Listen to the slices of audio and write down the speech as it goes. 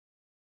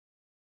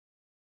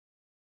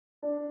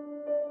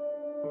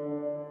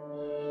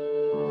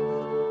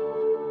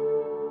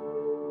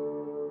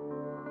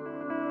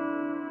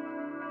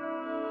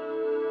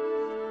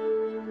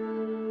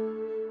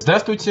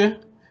Здравствуйте,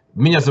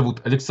 меня зовут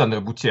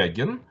Александр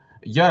Бутягин.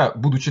 Я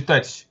буду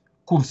читать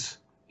курс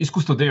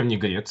 «Искусство Древней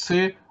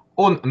Греции».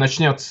 Он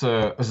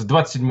начнется с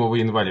 27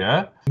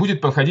 января,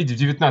 будет проходить в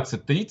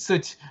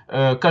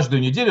 19:30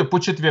 каждую неделю по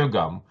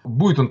четвергам.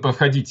 Будет он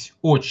проходить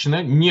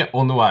очно, не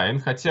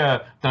онлайн,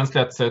 хотя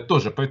трансляция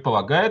тоже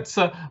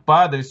предполагается,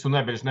 по адресу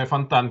Набережная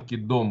Фонтанки,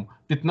 дом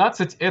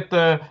 15.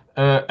 Это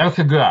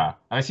РХГА,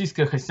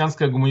 Российская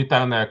христианская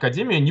гуманитарная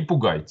академия, не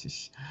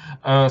пугайтесь.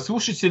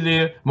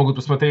 Слушатели могут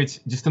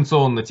посмотреть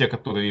дистанционно, те,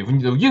 которые в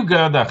других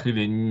городах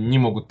или не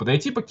могут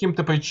подойти по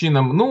каким-то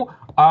причинам, ну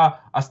а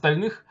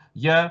остальных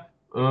я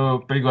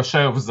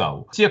приглашаю в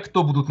зал. Те,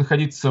 кто будут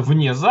находиться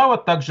вне зала,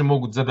 также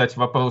могут задать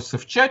вопросы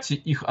в чате,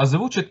 их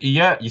озвучат, и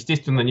я,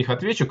 естественно, на них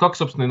отвечу, как,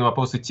 собственно, и на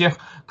вопросы тех,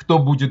 кто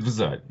будет в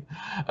зале.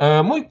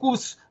 Мой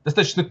курс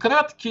достаточно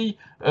краткий,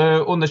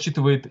 он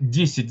насчитывает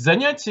 10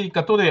 занятий,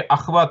 которые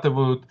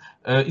охватывают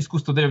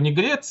искусство Древней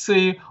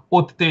Греции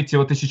от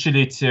 3-го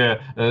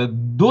тысячелетия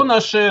до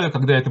нашей эры,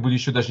 когда это были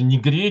еще даже не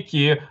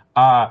греки,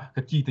 а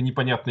какие-то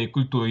непонятные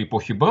культуры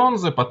эпохи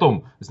бронзы,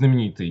 потом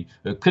знаменитый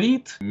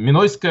Крит,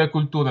 минойская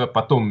культура,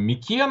 потом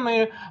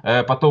Микены,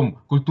 потом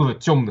культура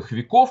темных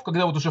веков,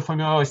 когда вот уже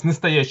формировалась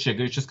настоящая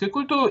греческая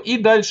культура, и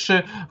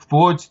дальше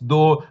вплоть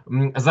до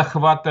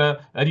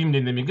захвата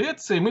римлянами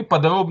Греции мы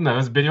подробно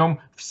разберем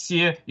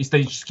все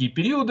исторические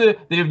периоды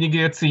Древней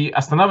Греции,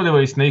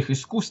 останавливаясь на их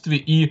искусстве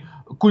и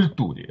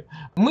культуре.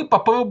 Мы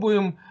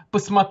попробуем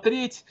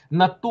посмотреть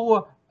на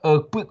то,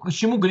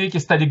 почему греки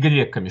стали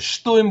греками,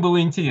 что им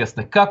было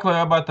интересно, как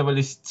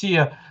вырабатывались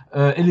те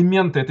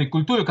элементы этой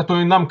культуры,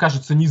 которые нам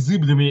кажутся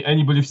незыблемыми,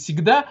 они были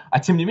всегда, а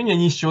тем не менее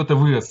они из чего-то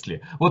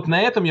выросли. Вот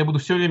на этом я буду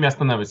все время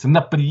останавливаться,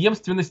 на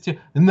преемственности,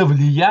 на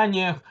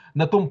влияниях,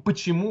 на том,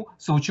 почему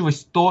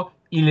случилось то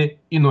или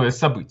иное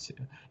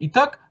событие.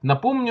 Итак,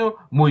 напомню,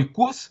 мой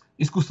курс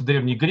 «Искусство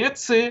Древней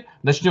Греции»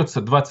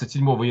 начнется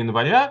 27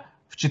 января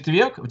в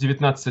четверг в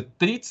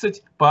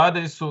 19:30 по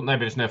адресу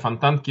Набережная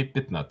Фонтанки,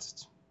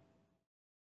 15.